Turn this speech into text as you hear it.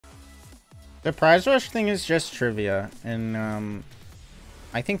The prize rush thing is just trivia, and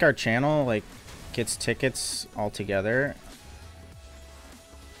I think our channel like gets tickets all together.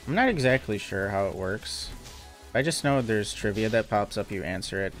 I'm not exactly sure how it works. I just know there's trivia that pops up, you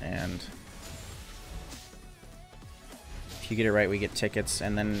answer it, and if you get it right, we get tickets.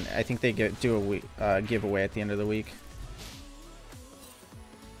 And then I think they do a giveaway at the end of the week.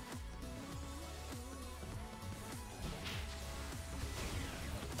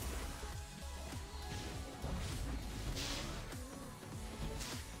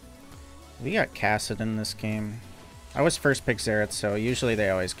 We got Cassid in this game. I was first pick Xerath, so usually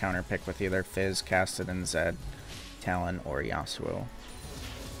they always counter pick with either Fizz, Cassid, and Zed, Talon, or Yasuo.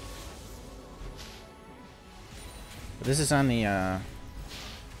 But this is on the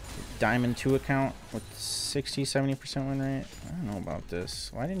Diamond 2 account with 60-70% win rate. I don't know about this.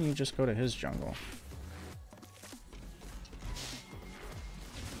 Why didn't you just go to his jungle?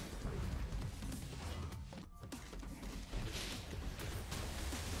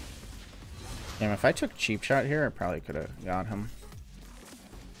 Damn, if I took cheap shot here, I probably could have got him.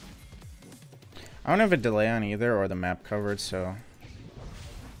 I don't have a delay on either or the map covered, so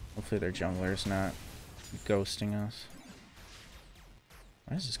hopefully their jungler's not ghosting us.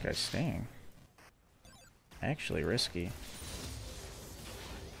 Why is this guy staying? Actually risky.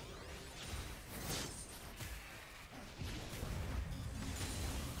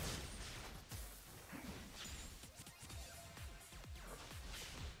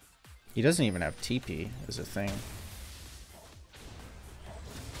 He doesn't even have TP as a thing.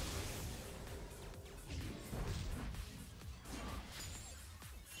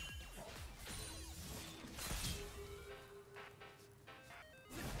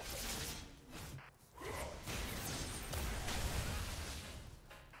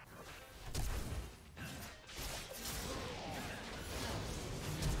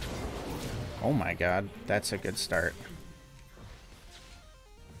 Oh my god, that's a good start.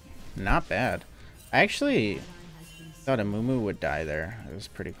 Not bad. I actually thought a Mumu would die there. It was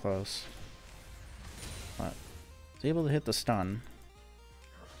pretty close. But was able to hit the stun.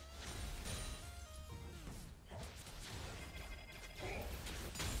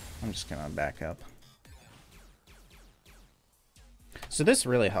 I'm just gonna back up. So this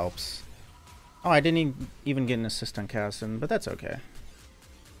really helps. Oh, I didn't even get an assist on Cassin, but that's okay.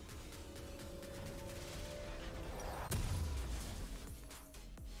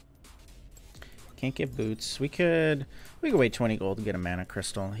 Can't get boots. We could wait 20 gold to get a mana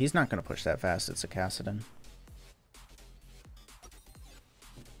crystal. He's not gonna push that fast. It's a Cassidon.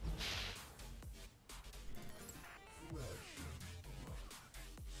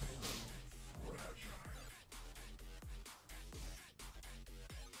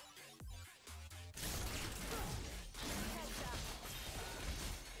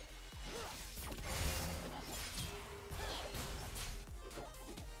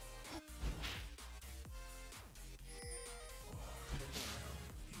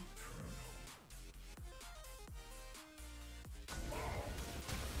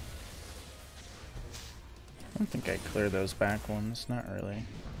 I don't think I clear those back ones. Not really.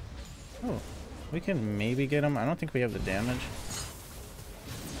 Oh, we can maybe get them. I don't think we have the damage.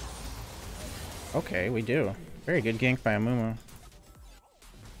 Okay, we do. Very good gank by Amumu.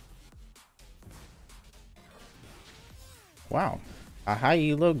 Wow. A high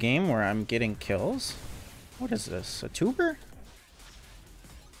elo game where I'm getting kills? What is this? A tuber?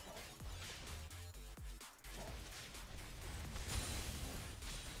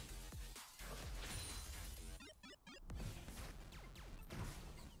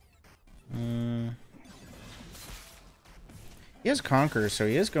 He has Conquer, so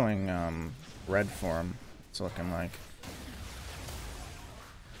he is going red form, it's looking like.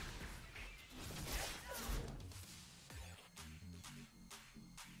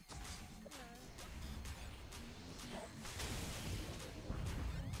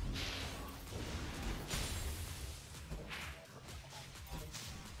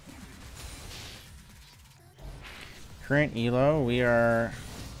 Current ELO, we are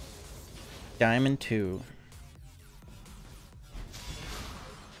Diamond 2.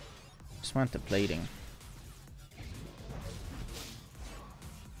 Just want the plating.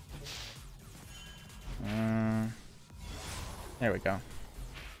 There we go.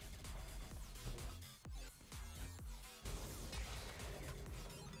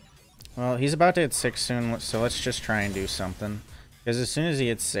 Well, he's about to hit 6 soon, so let's just try and do something. Because as soon as he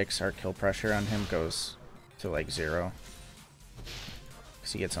hits 6, our kill pressure on him goes to like 0.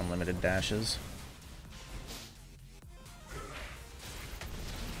 Because he gets unlimited dashes.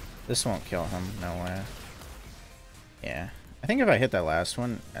 This won't kill him, no way. Yeah. I think if I hit that last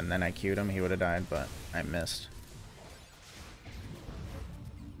one and then I Q'd him, he would have died, but I missed.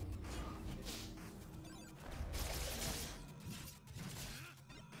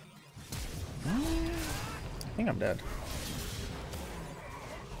 I think I'm dead.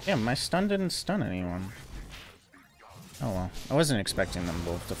 Yeah, my stun didn't stun anyone. Oh well. I wasn't expecting them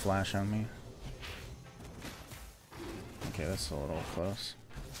both to flash on me. Okay, that's a little close.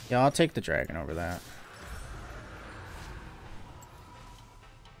 Yeah, I'll take the dragon over that.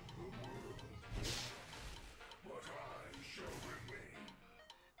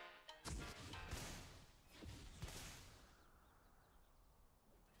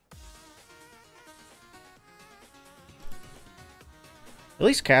 At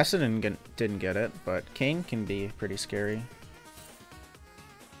least Cassidon didn't get it, but King can be pretty scary.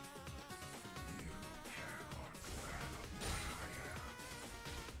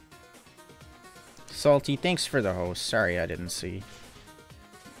 Salty, thanks for the host. Sorry I didn't see.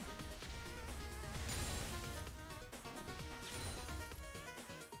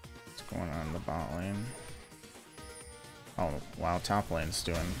 What's going on in the bot lane? Oh, wow, top lane's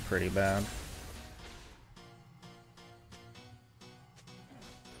doing pretty bad.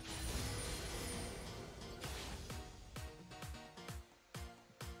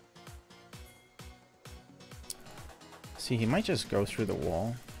 See, he might just go through the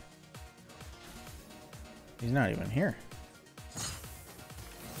wall. He's not even here.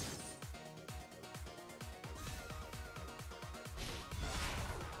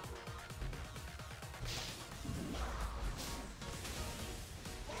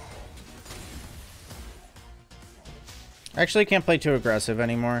 I actually can't play too aggressive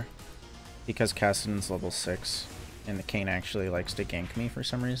anymore because Cassidon's level 6 and the Kayn actually likes to gank me for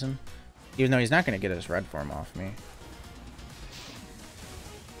some reason. Even though he's not going to get his red form off me.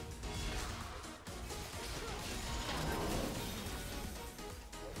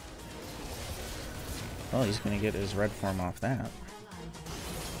 Well, he's going to get his red form off that.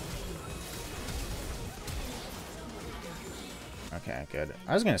 Okay, good.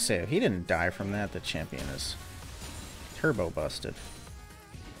 I was going to say, if he didn't die from that, the champion is turbo busted.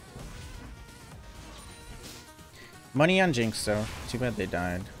 Money on Jinx, though. Too bad they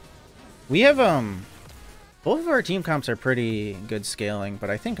died. We have, both of our team comps are pretty good scaling, but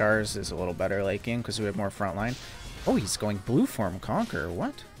I think ours is a little better late game because we have more frontline. Oh, he's going blue form Conquer.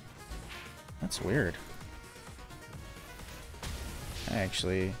 What? That's weird. I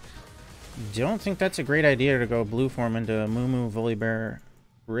actually don't think that's a great idea to go blue form into Moo Volibear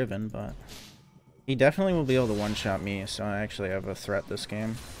Riven, but he definitely will be able to one-shot me, so I actually have a threat this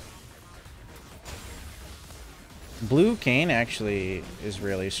game. Blue Kayn actually is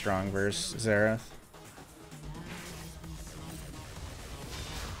really strong versus Xerath.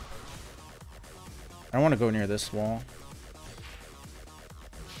 I don't want to go near this wall.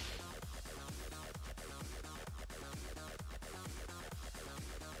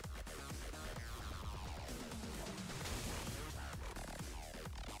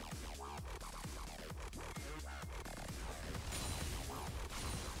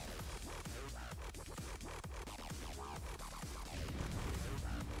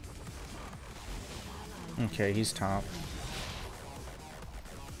 Okay, he's top.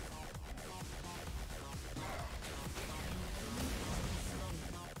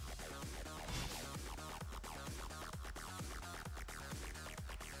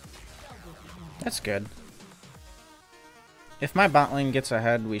 That's good. If my bot lane gets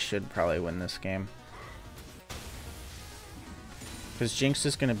ahead, we should probably win this game. Because Jinx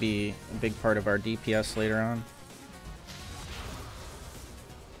is going to be a big part of our DPS later on.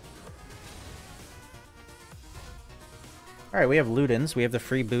 Alright, we have Ludens. We have the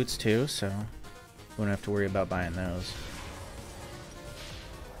free boots too, so we don't have to worry about buying those.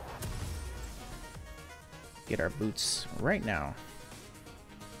 Get our boots right now.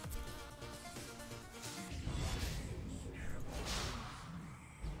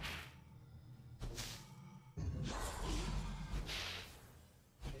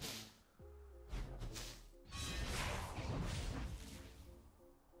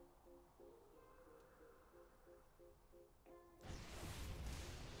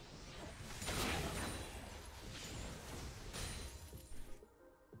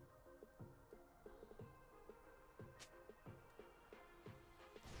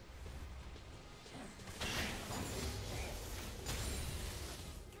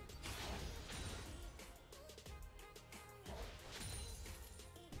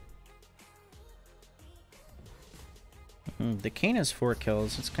 The Kayn has 4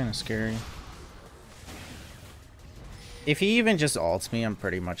 kills. It's kind of scary. If he even just ults me, I'm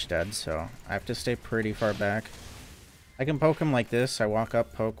pretty much dead, so I have to stay pretty far back. I can poke him like this. I walk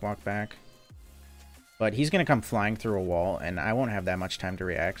up, poke, walk back. But he's going to come flying through a wall, and I won't have that much time to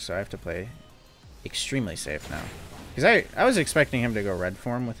react, so I have to play extremely safe now. Because I was expecting him to go red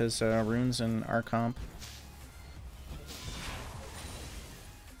form with his runes in our comp.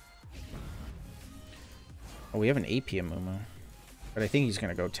 Oh, we have an AP Amumu. But I think he's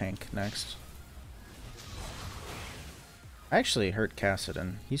going to go tank next. I actually hurt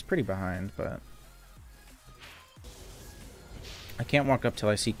Kassadin. He's pretty behind, but... I can't walk up till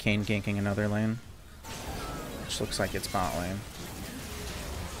I see Kayn ganking another lane. Which looks like it's bot lane.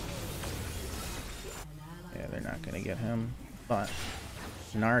 Yeah, they're not going to get him. But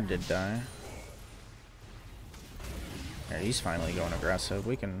Nard did die. Yeah, he's finally going aggressive.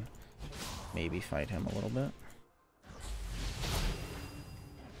 We can maybe fight him a little bit.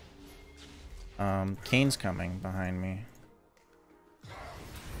 Kayn's coming behind me.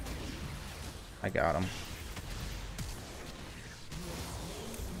 I got him.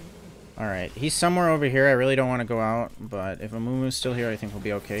 Alright, he's somewhere over here. I really don't want to go out, but if Amumu's still here, I think we'll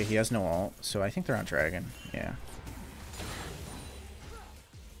be okay. He has no ult, so I think they're on Dragon. Yeah.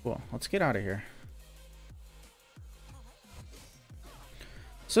 Cool, let's get out of here.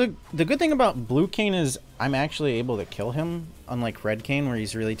 So the good thing about blue Kayn is I'm actually able to kill him, unlike red Kayn where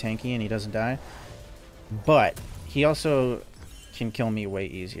he's really tanky and he doesn't die. But he also can kill me way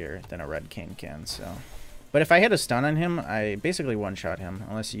easier than a red Kayn can, so... But if I hit a stun on him, I basically one-shot him,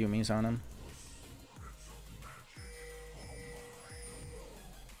 unless Yumi's on him.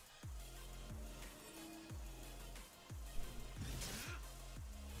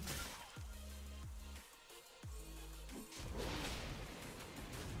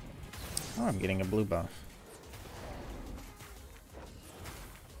 Oh, I'm getting a blue buff.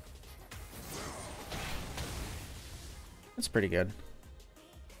 That's pretty good.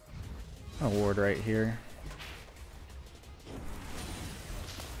 A ward right here.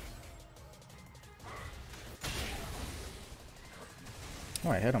 Oh,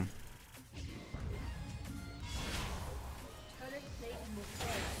 I hit him.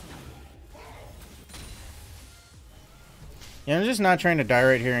 Yeah, I'm just not trying to die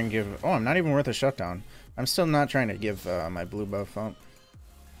right here and give... Oh, I'm not even worth a shutdown. I'm still not trying to give my blue buff up.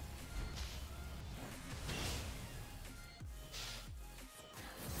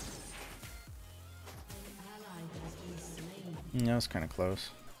 That was kind of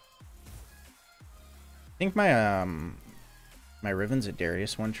close. I think my my Riven's a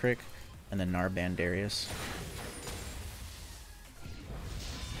Darius one trick, and then Narban Darius.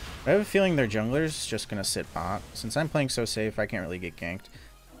 I have a feeling their jungler's just gonna sit bot. Since I'm playing so safe, I can't really get ganked.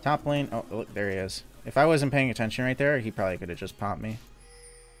 Top lane, oh look, there he is. If I wasn't paying attention right there, he probably could have just popped me.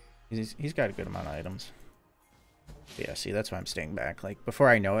 He's got a good amount of items. But yeah, see, that's why I'm staying back. Like before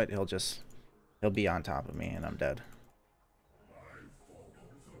I know it, he'll be on top of me, and I'm dead.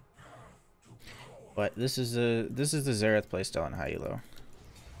 But this is the Xerath playstyle in high elo.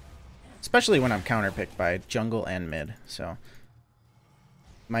 Especially when I'm counterpicked by jungle and mid. So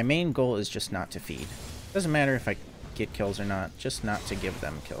my main goal is just not to feed. Doesn't matter if I get kills or not, just not to give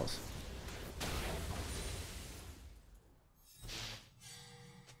them kills.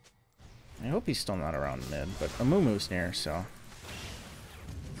 I hope he's still not around mid, but Amumu's near, so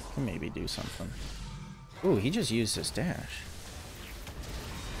I can maybe do something. Ooh, he just used his dash.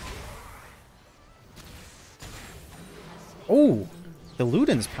 Oh, the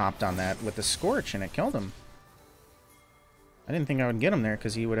Ludens popped on that with the Scorch and it killed him. I didn't think I would get him there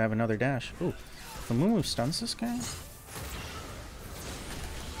because he would have another dash. Ooh, if Amumu stuns this guy?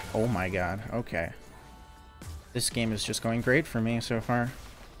 Oh my god, okay. This game is just going great for me so far.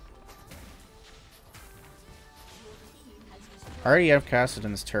 I already have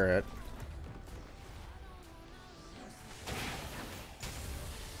Kassadin's turret.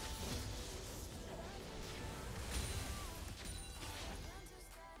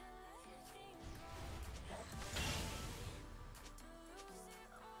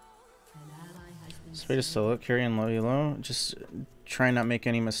 This way to still carry and low elo. Just try not make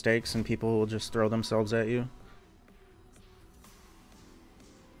any mistakes and people will just throw themselves at you.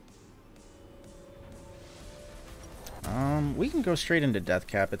 We can go straight into death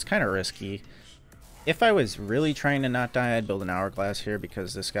cap. It's kind of risky. If I was really trying to not die, I'd build an hourglass here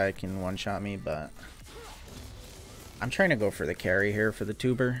because this guy can one-shot me, but I'm trying to go for the carry here for the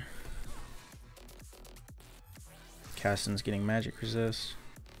tuber. Kassadin's getting magic resist.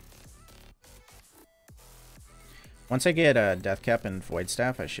 Once I get a death cap and void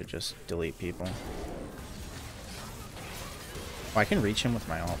staff, I should just delete people. Oh, I can reach him with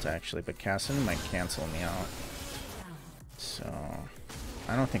my ult actually, but Kassadin might cancel me out. So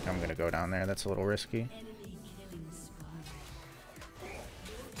I don't think I'm gonna go down there. That's a little risky.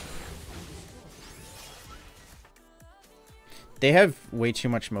 They have way too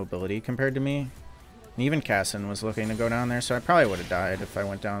much mobility compared to me. And even Cassin was looking to go down there, so I probably would have died if I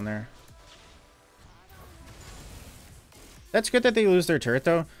went down there. That's good that they lose their turret,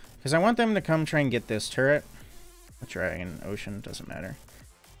 though, because I want them to come try and get this turret. A dragon, ocean, doesn't matter.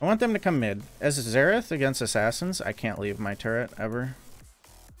 I want them to come mid. As Xerath against assassins, I can't leave my turret, ever.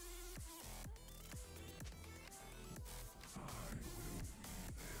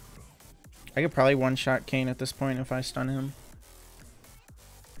 I could probably one-shot Kayn at this point if I stun him.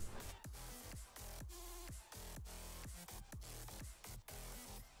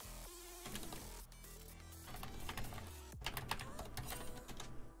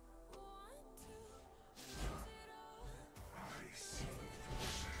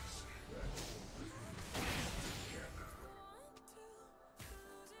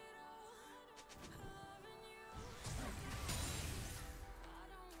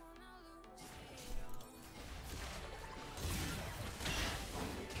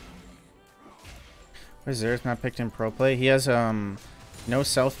 Why is Xerath not picked in pro play? He has no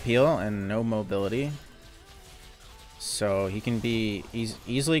self peel and no mobility, so he can be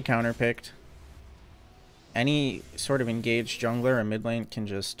easily counterpicked. Any sort of engaged jungler or mid lane can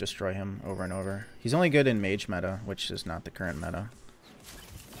just destroy him over and over. He's only good in mage meta, which is not the current meta.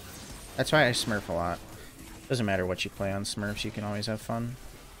 That's why I smurf a lot. Doesn't matter what you play on smurfs, you can always have fun.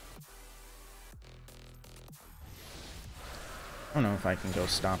 I don't know if I can go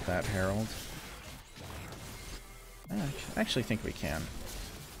stop that Herald. I actually think we can.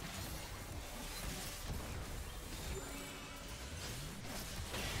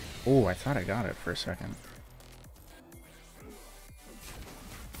 Oh, I thought I got it for a second.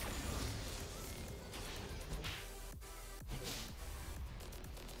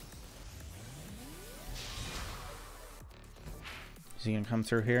 Is he gonna come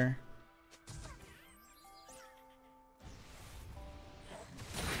through here?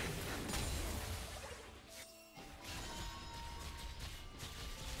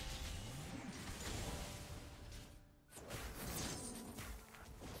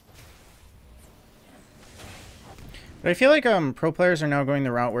 But I feel like pro players are now going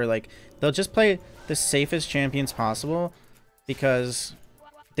the route where like they'll just play the safest champions possible because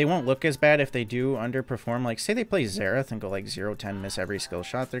they won't look as bad if they do underperform. Like say they play Xerath and go like 0-10, miss every skill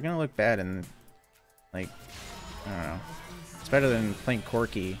shot, they're gonna look bad and like I don't know. It's better than playing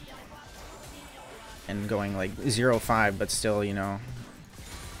Corki and going like 0-5, but still, you know,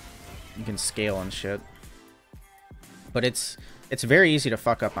 you can scale and shit. But it's very easy to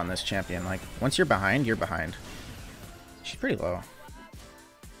fuck up on this champion. Like once you're behind, you're behind. She's pretty low.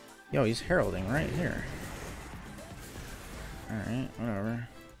 Yo, he's heralding right here. Alright, whatever.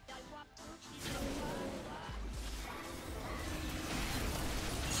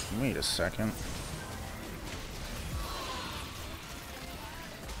 Wait a second.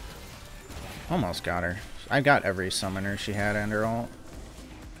 Almost got her. I got every summoner she had and her ult.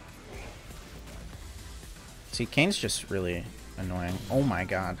 See, Kayn's just really annoying. Oh my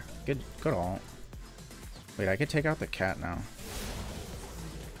god. Good ult. Wait, I could take out the cat now.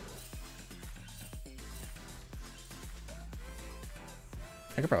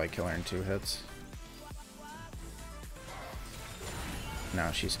 I could probably kill her in 2 hits. No,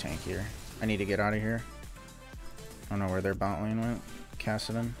 she's tankier. I need to get out of here. I don't know where their bot lane went.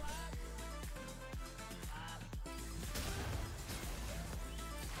 Cassidon.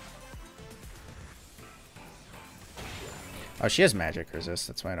 Oh, she has magic resist.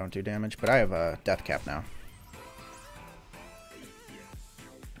 That's why I don't do damage. But I have a death cap now.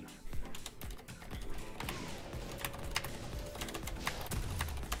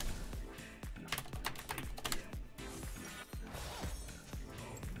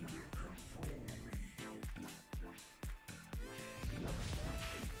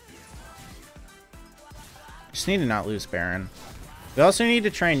 Just need to not lose Baron. We also need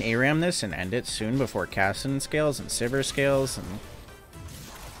to try and ARAM this and end it soon before Cassidon scales and Sivir scales and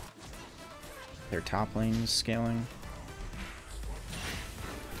their top lanes scaling.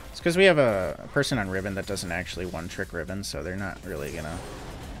 It's because we have a person on Ribbon that doesn't actually one-trick Ribbon, so they're not really gonna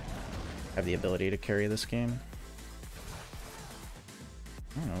have the ability to carry this game.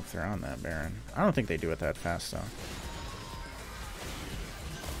 I don't know if they're on that Baron. I don't think they do it that fast, though.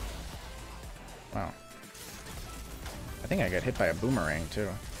 Wow. I think I got hit by a boomerang, too.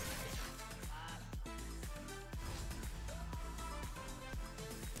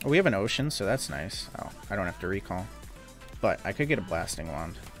 Oh, we have an ocean, so that's nice. Oh, I don't have to recall. But I could get a blasting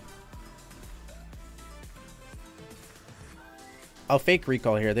wand. I'll fake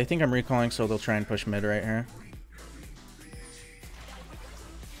recall here. They think I'm recalling, so they'll try and push mid right here.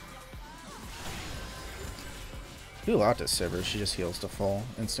 Do a lot to Sivir, she just heals to full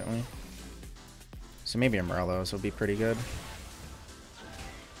instantly. So maybe a Morello's will be pretty good.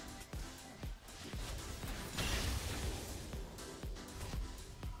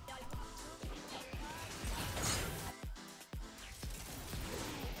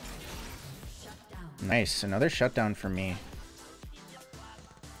 Nice, another shutdown for me.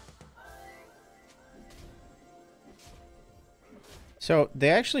 So they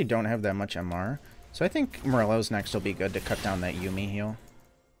actually don't have that much MR. So I think Morello's next will be good to cut down that Yuumi heal,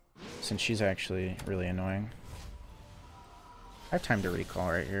 since she's actually really annoying. I have time to recall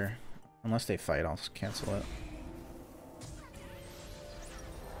right here. Unless they fight, I'll cancel it.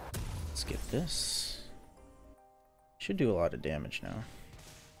 Let's get this. Should do a lot of damage now.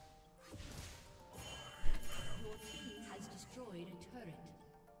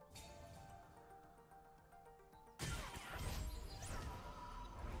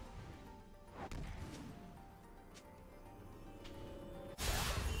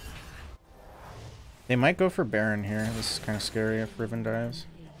 They might go for Baron here. This is kind of scary if Riven dies.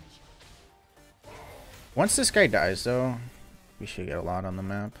 Once this guy dies, though, we should get a lot on the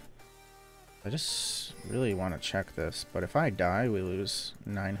map. I just really want to check this, but if I die, we lose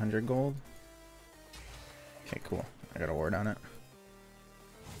 900 gold. Okay, cool. I got a ward on it.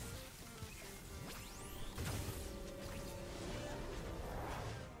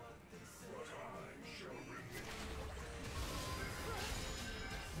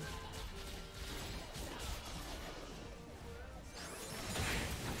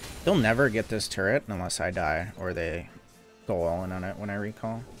 They'll never get this turret unless I die, or they go all in on it when I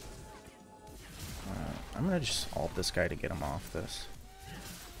recall. I'm gonna just ult this guy to get him off this.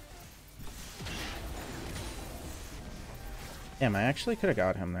 Damn, I actually could have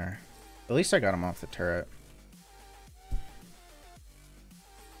got him there. At least I got him off the turret.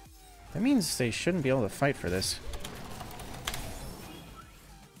 That means they shouldn't be able to fight for this.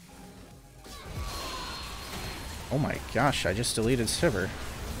 Oh my gosh, I just deleted Sivir.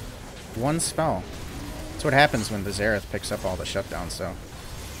 One spell. That's what happens when the Xerath picks up all the shutdowns, so.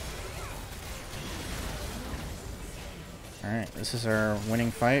 Alright, this is our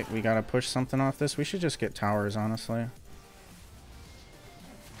winning fight. We gotta push something off this. We should just get towers, honestly.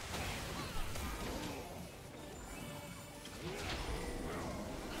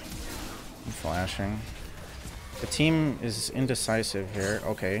 I'm flashing. The team is indecisive here.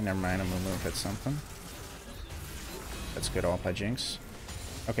 Okay, never mind. Amumu hit something. That's good ult by Jinx.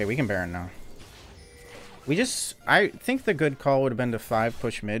 Okay, we can Baron now. I think the good call would have been to 5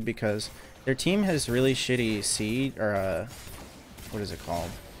 push mid because their team has really shitty seed, or what is it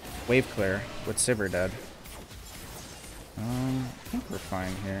called? Wave clear with Sivir dead. I think we're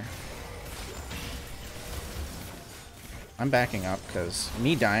fine here. I'm backing up because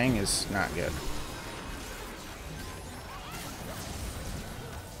me dying is not good.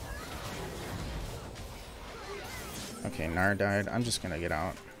 Okay, Gnar died. I'm just gonna get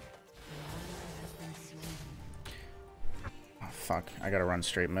out. Oh, fuck. I gotta run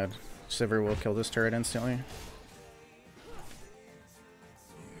straight mid. Sivir will kill this turret instantly.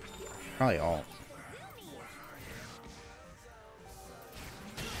 Probably ult.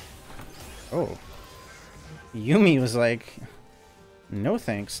 Oh. Yuumi was like, no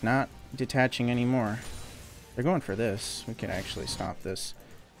thanks, not detaching anymore. They're going for this. We can actually stop this.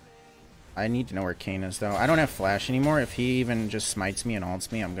 I need to know where Kayn is, though. I don't have flash anymore. If he even just smites me and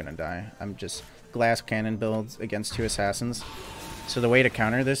ults me, I'm gonna die. I'm just glass cannon builds against 2 assassins. So the way to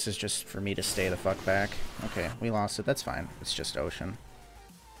counter this is just for me to stay the fuck back. Okay, we lost it. That's fine. It's just ocean.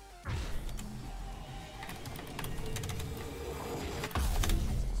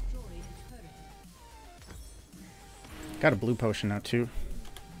 Got a blue potion now, too.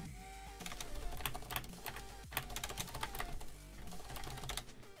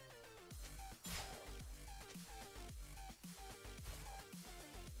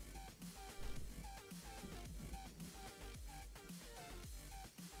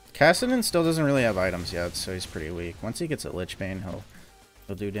 Kassadin still doesn't really have items yet, so he's pretty weak. Once he gets a Lich Bane,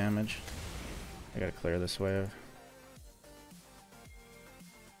 he'll do damage. I gotta clear this wave.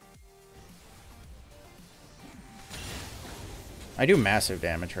 I do massive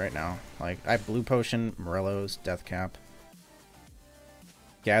damage right now. Like, I have Blue Potion, Morello's, Death Cap,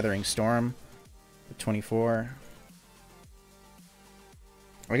 Gathering Storm, 24.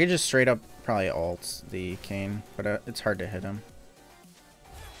 I could just straight up probably ult the Kayn, but it's hard to hit him.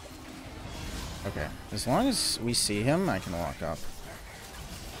 Okay, as long as we see him, I can walk up.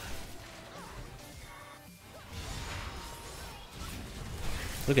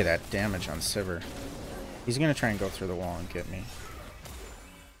 Look at that damage on Sivir. He's gonna try and go through the wall and get me.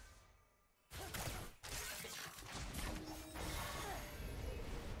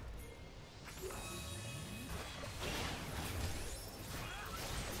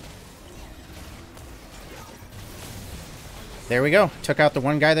 There we go. Took out the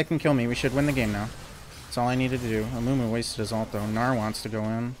one guy that can kill me. We should win the game now. That's all I needed to do. Amumu wasted his ult though. Gnar wants to go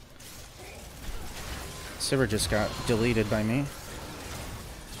in. Sivir just got deleted by me.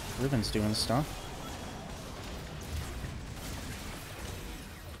 Ruben's doing stuff.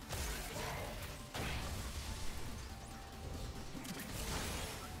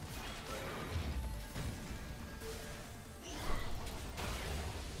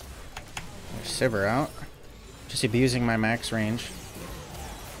 Sivir out. Just abusing my max range.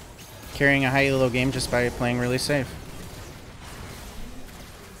 Carrying a high elo game just by playing really safe.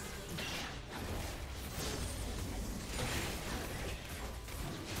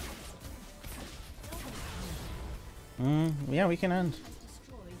 Yeah, we can end.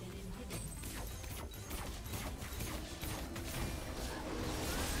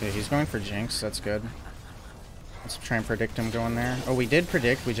 Okay, he's going for Jinx. That's good. Let's try and predict him going there. Oh, we did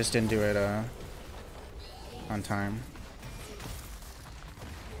predict. We just didn't do it on time.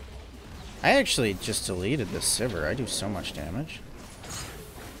 I actually just deleted this Sivir. I do so much damage.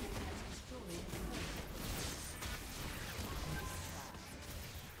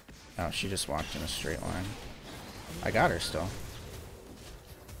 Oh, she just walked in a straight line. I got her still.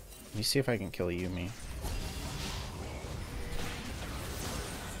 Let me see if I can kill Yumi.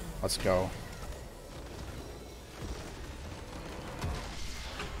 Let's go.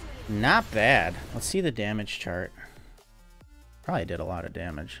 Not bad. Let's see the damage chart. Probably did a lot of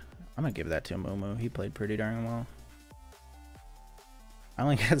damage. I'm gonna give that to Mumu. He played pretty darn well. I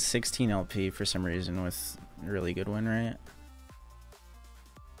only got 16 LP for some reason with really good win rate.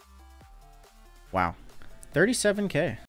 Wow. 37k.